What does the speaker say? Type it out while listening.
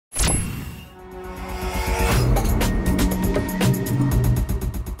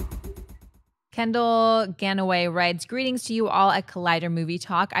Kendall Ganaway writes, greetings to you all at Collider Movie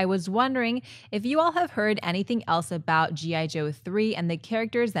Talk. I was wondering if you all have heard anything else about G.I. Joe 3 and the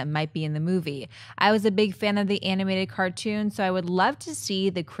characters that might be in the movie. I was a big fan of the animated cartoon, so I would love to see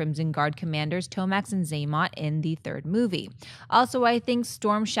the Crimson Guard commanders Tomax and Xamot in the third movie. Also, I think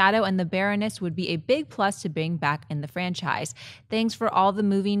Storm Shadow and the Baroness would be a big plus to bring back in the franchise. Thanks for all the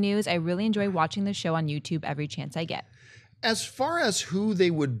movie news. I really enjoy watching the show on YouTube every chance I get. As far as who they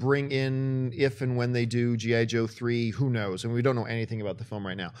would bring in if and when they do G.I. Joe 3, who knows? And we don't know anything about the film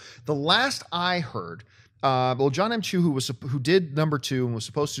right now. The last I heard, John M. Chu, who did number 2 and was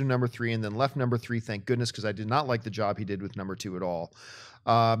supposed to do number 3 and then left number 3, thank goodness, because I did not like the job he did with number 2 at all.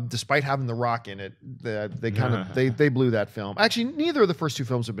 Despite having The Rock in it, they blew that film. Actually, neither of the first 2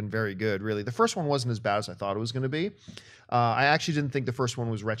 films have been very good, really. The first one wasn't as bad as I thought it was going to be. I actually didn't think the first one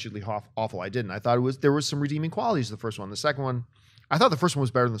was wretchedly awful. I didn't. I thought there was some redeeming qualities to the first one. The second one, I thought the first one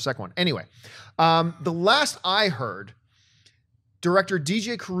was better than the second one. Anyway, the last I heard, director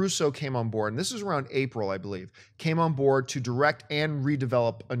DJ Caruso came on board, and this is around April, I believe, came on board to direct and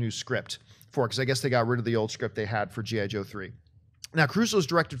redevelop a new script for it, because I guess they got rid of the old script they had for G.I. Joe 3. Now, Caruso's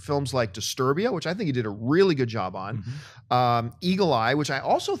directed films like Disturbia, which I think he did a really good job on, Eagle Eye, which I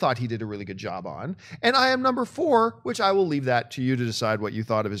also thought he did a really good job on, and I Am Number 4, which I will leave that to you to decide what you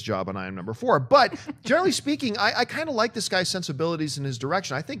thought of his job on I Am Number 4. But generally speaking, I kind of like this guy's sensibilities and his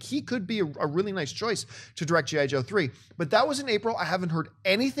direction. I think he could be a really nice choice to direct G.I. Joe 3. But that was in April. I haven't heard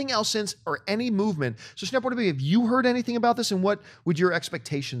anything else since or any movement. So, Snap, what have you heard anything about this, and what would your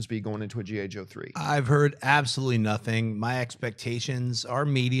expectations be going into a G.I. Joe 3? I've heard absolutely nothing. My expectations are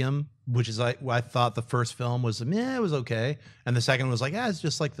medium, which is like I thought the first film was, it was okay, and the second was like, it's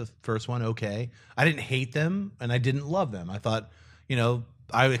just like the first one, okay. I didn't hate them, and I didn't love them. I thought,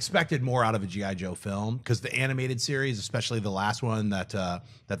 I expected more out of a G.I. Joe film because the animated series, especially the last one that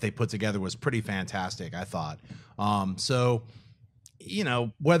they put together, was pretty fantastic, I thought. So,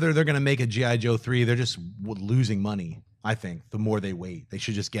 whether they're going to make a G.I. Joe 3, they're just losing money. I think the more they wait, they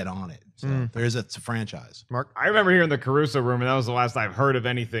should just get on it. So it's a franchise. Mark? I remember hearing the Caruso room, and that was the last I've heard of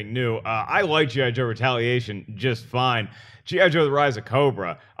anything new. I like G.I. Joe Retaliation just fine. G.I. Joe The Rise of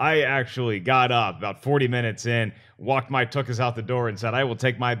Cobra, I actually got up about 40 minutes in, took us out the door and said, I will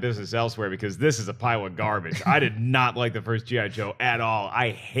take my business elsewhere because this is a pile of garbage. I did not like the first G.I. Joe at all. I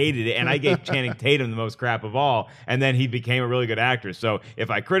hated it, and I gave Channing Tatum the most crap of all, and then he became a really good actor. So if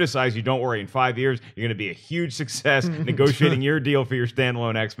I criticize you, don't worry. In 5 years, you're going to be a huge success negotiating your deal for your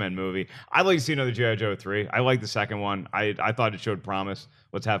standalone X-Men movie. I'd like to see another G.I. Joe 3. I like the second one. I thought it showed promise.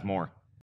 Let's have more.